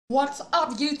What's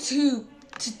up, YouTube?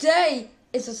 Today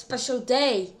is a special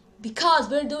day because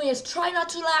we're doing a try not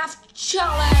to laugh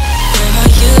challenge.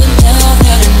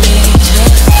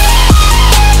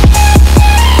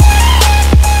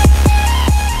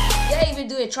 Yeah, we're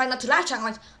doing a try not to laugh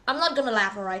challenge. I'm not gonna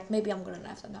laugh, alright? Maybe I'm gonna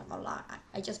laugh, I'm not gonna lie.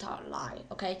 I just thought I'd lie,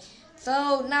 okay?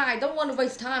 So now I don't want to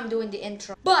waste time doing the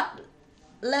intro, but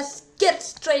let's get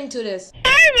straight into this.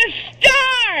 I'm a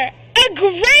star! A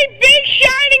great big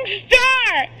shining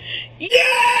star!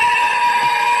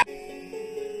 Yeah!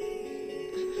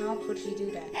 How could he do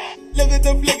that? Look at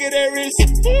the flick of that wrist.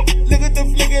 Look at the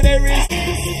flick of that wrist.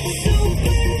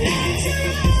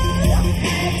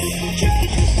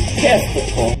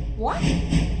 What?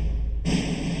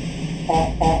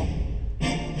 Oh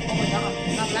my god,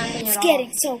 not laughing It's at all.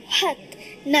 getting so hot,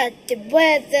 not the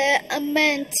weather I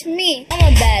meant me.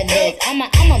 I'm a bad bitch. I'm a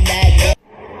bad bitch.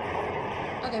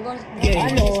 Okay, what's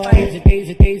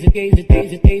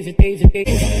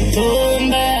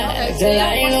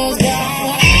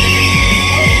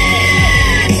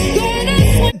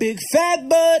Big fat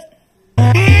butt.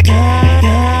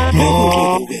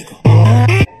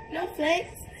 No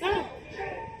flakes. No.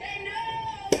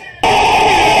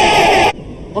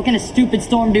 What can a stupid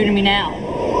storm do to me now?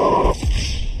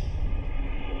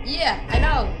 Yeah, I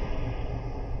know.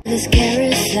 This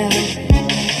carousel.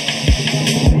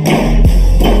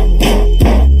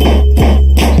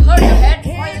 You hurt your head?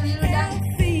 Why are you doing that?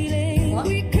 What?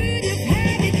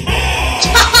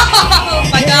 Oh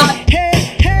my god.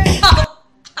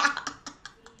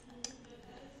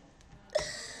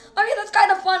 Okay, that's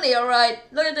kind of funny, alright.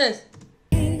 Look at this.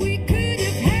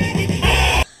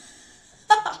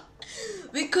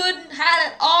 We couldn't have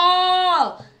it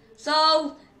all.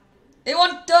 So, they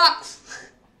want ducks.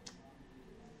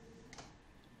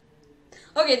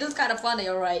 Okay, this is kind of funny,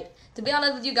 alright. To be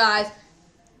honest with you guys,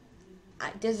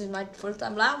 this is my first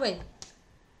time laughing.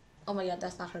 Oh my god,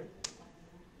 that's not hurt.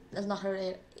 That's not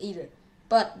hurt either.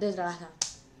 But this is the last time.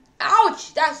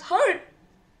 Ouch! That's hurt!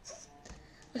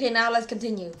 Okay, now let's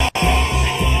continue. Bruno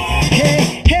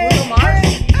Mars?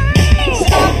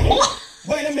 Stop!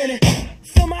 Wait a minute.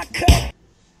 Fill my cup.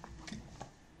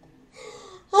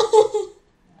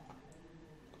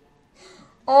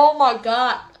 Oh my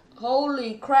god.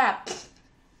 Holy crap.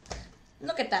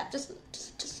 Look at that. Just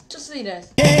see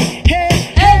this. Hey!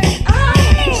 Ah!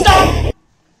 Stop!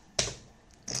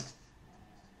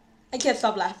 I can't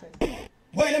stop laughing.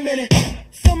 Wait a minute.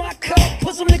 Fill my cup.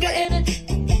 Put some nigga in it.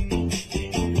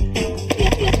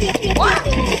 What?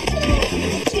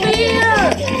 Spear!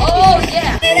 Oh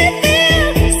yeah!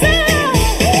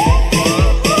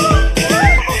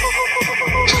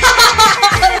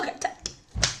 Look at that.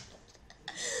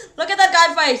 Look at that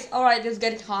guy's face. Alright, it's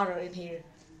getting hotter in here.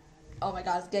 Oh my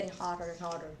god, it's getting hotter and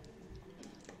hotter.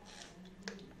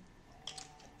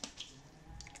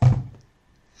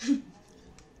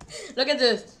 Look at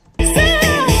this.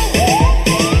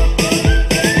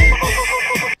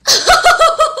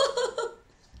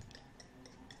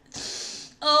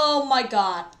 Oh my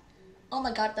god. Oh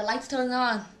my god, the lights turned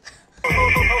on.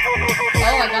 Oh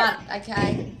my god,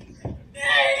 okay.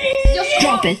 Just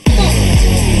Drop it.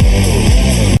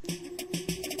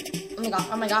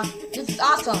 Oh my god, this is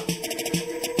awesome.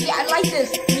 Yeah, I like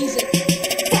this music.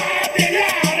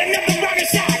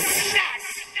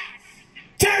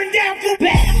 Turn down for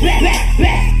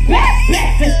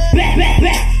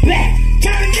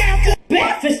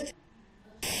Breakfast.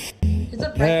 Is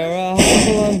it Pair breakfast? of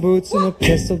hustle-on boots and a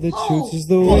pistol that shoots is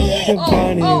the way of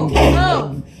Bonnie and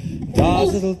Clyde.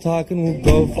 Dolls that'll talk and we'll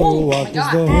go for a Oh walk my is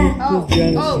god. the hoop of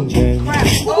Janice and Jen. Crap.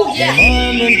 Oh yeah.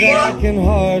 Mom and Dad can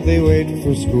hardly wait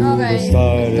for school Okay. to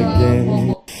start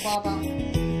again. Baba.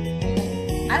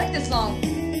 I like this song.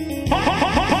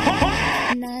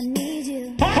 And I need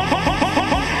you.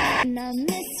 And I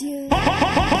miss you.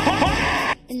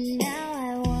 And now I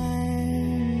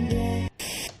wonder.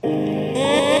 I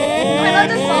like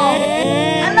this song.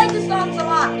 I like this song a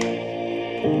lot.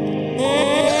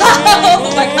 Oh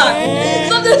my god.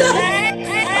 Stop doing that.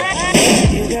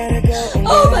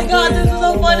 Oh my god, this is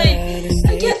so funny. I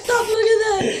can't stop looking at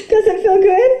that. Does it feel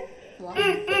good? What?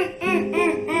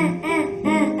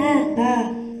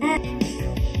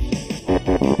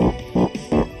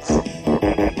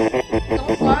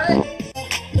 Don't start it.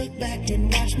 Look back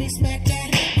and watch me smack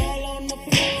that all on the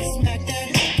floor. Smack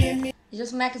that. Give me You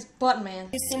just smack his butt, man.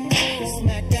 some more.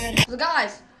 Smack that. So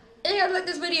guys, if you guys like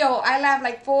this video, I laughed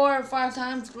like 4 or 5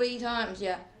 times, 3 times,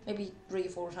 yeah, maybe 3 or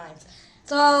 4 times.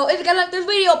 So if you guys like this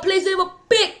video, please leave a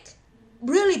big,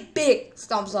 really big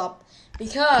thumbs up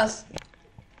because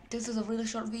this is a really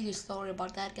short video. Sorry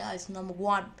about that, guys. Number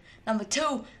 1. Number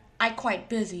 2, I quite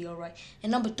busy, alright.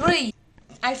 And number 3,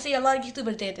 I see a lot of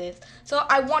YouTubers did this. So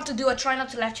I want to do a try not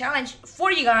to laugh challenge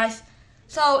for you guys.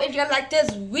 So if you guys like this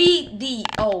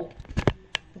video,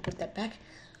 put that back.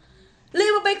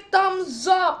 Leave a big thumbs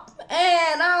up,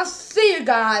 and I'll see you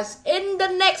guys in the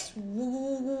next